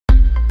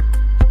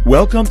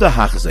Welcome to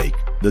Hachzik,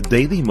 the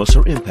Daily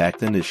Musar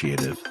Impact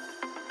Initiative.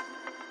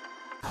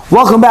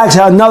 Welcome back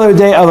to another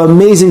day of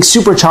amazing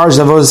supercharged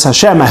Avodas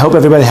Hashem. I hope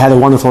everybody had a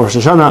wonderful Rosh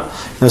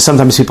Hashanah.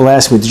 Sometimes people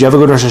ask me, did you have a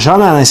good Rosh Hashanah?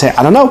 And I say,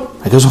 I don't know.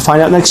 I guess we'll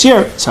find out next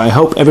year. So I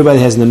hope everybody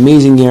has an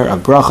amazing year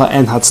of bracha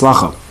and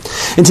hatzlacha.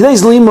 In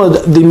today's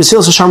limud, the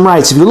Mesilas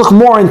writes, if you look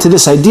more into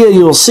this idea,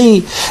 you will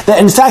see that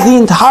in fact the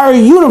entire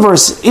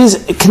universe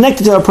is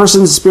connected to a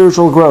person's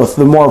spiritual growth.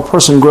 The more a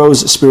person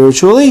grows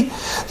spiritually,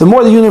 the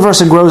more the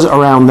universe grows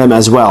around them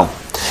as well.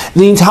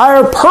 The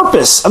entire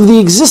purpose of the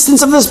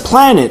existence of this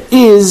planet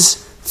is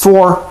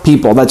for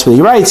people. That's what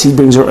he writes. He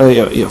brings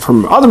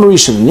from Adam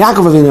Rishon and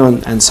Yaakov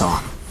Avinu and so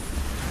on.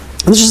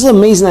 And this is an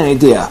amazing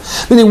idea.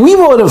 Meaning, we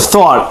would have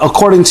thought,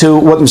 according to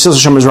what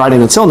Mesilas is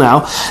writing until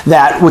now,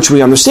 that, which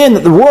we understand,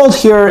 that the world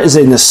here is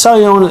a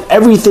nesayon,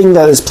 everything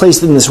that is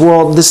placed in this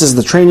world, this is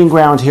the training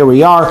ground, here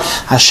we are.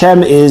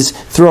 Hashem is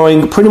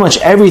throwing pretty much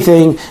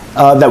everything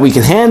that we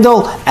can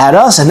handle at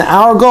us, and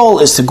our goal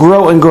is to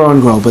grow and grow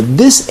and grow. But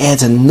this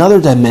adds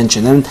another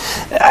dimension, and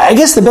I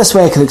guess the best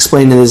way I can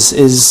explain it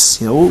is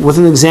with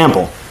an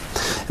example.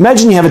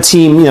 Imagine you have a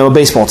team, a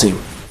baseball team.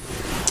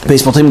 The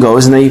baseball team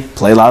goes and they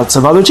play lots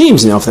of other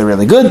teams. If they're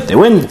really good, they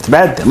win. If they're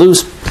bad, they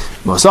lose.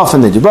 Most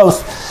often, they do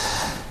both.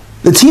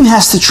 The team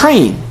has to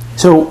train.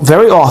 So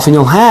very often,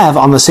 you'll have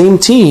on the same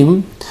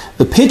team,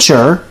 the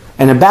pitcher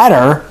and a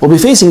batter will be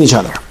facing each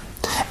other.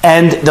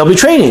 And they'll be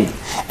training.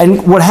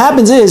 And what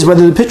happens is,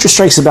 whether the pitcher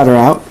strikes the batter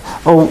out,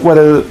 or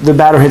whether the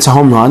batter hits a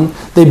home run,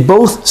 they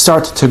both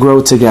start to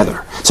grow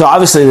together. So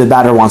obviously the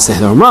batter wants to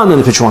hit a home run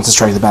and the pitcher wants to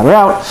strike the batter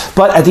out.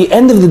 But at the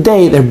end of the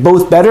day, they're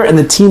both better and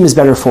the team is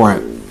better for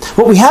it.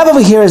 What we have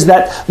over here is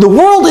that the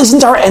world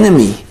isn't our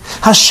enemy.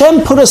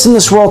 Hashem put us in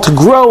this world to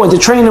grow and to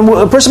train, and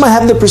a person might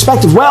have the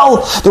perspective,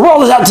 well, the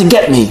world is out to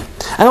get me.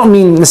 I don't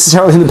mean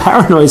necessarily in the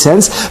paranoid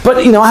sense, but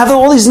I have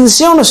all these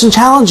nisyonos and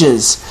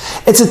challenges.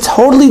 It's a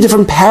totally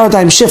different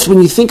paradigm shift when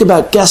you think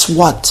about, guess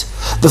what?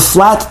 The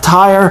flat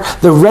tire,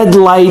 the red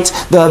light,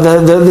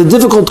 the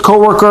difficult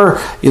coworker,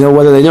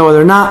 whether they know it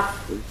or not,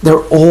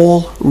 they're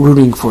all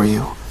rooting for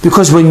you.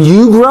 Because when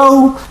you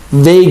grow,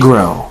 they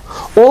grow.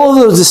 All of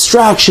those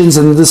distractions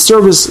and the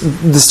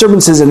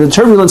disturbances and the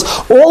turbulence,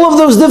 all of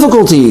those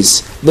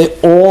difficulties, they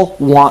all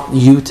want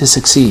you to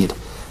succeed.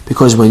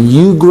 Because when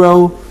you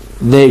grow,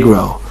 they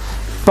grow.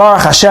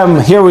 Baruch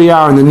Hashem, here we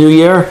are in the new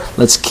year.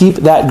 Let's keep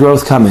that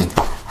growth coming.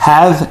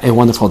 Have a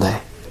wonderful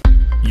day.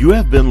 You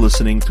have been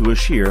listening to a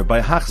shiur by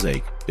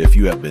Hachzik. If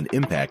you have been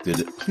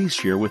impacted, please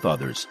share with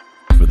others.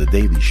 For the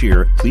daily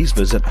shiur, please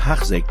visit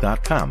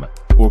Hachzik.com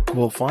or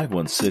call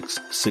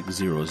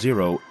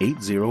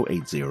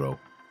 516-600-8080.